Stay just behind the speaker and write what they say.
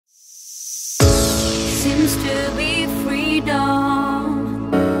used to be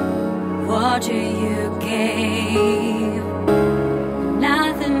freedom. What do you gain?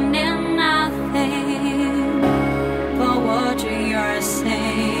 Nothing and nothing. For what you're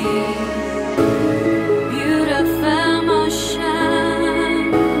saying. Beautiful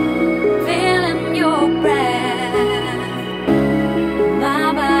motion, feeling your breath.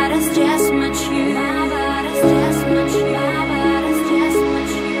 My body's just mature. My body's just mature. My body's just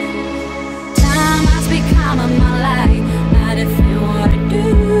mature. Time has become my life. Not if you want to do.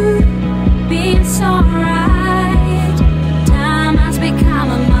 Being so right. Time has become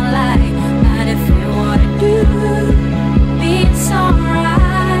my life. Not if you want to do. Being so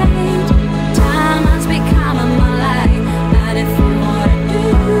right. Time has become my life. Not if you want to do.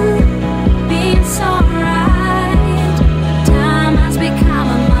 Being so right. Time has become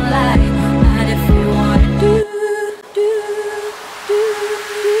my life. Not if you want to do.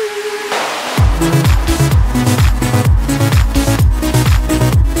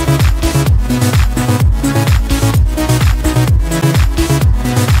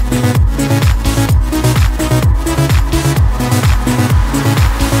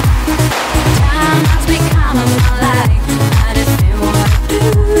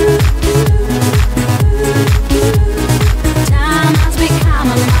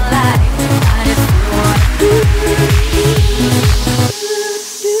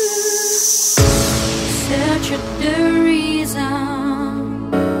 Such a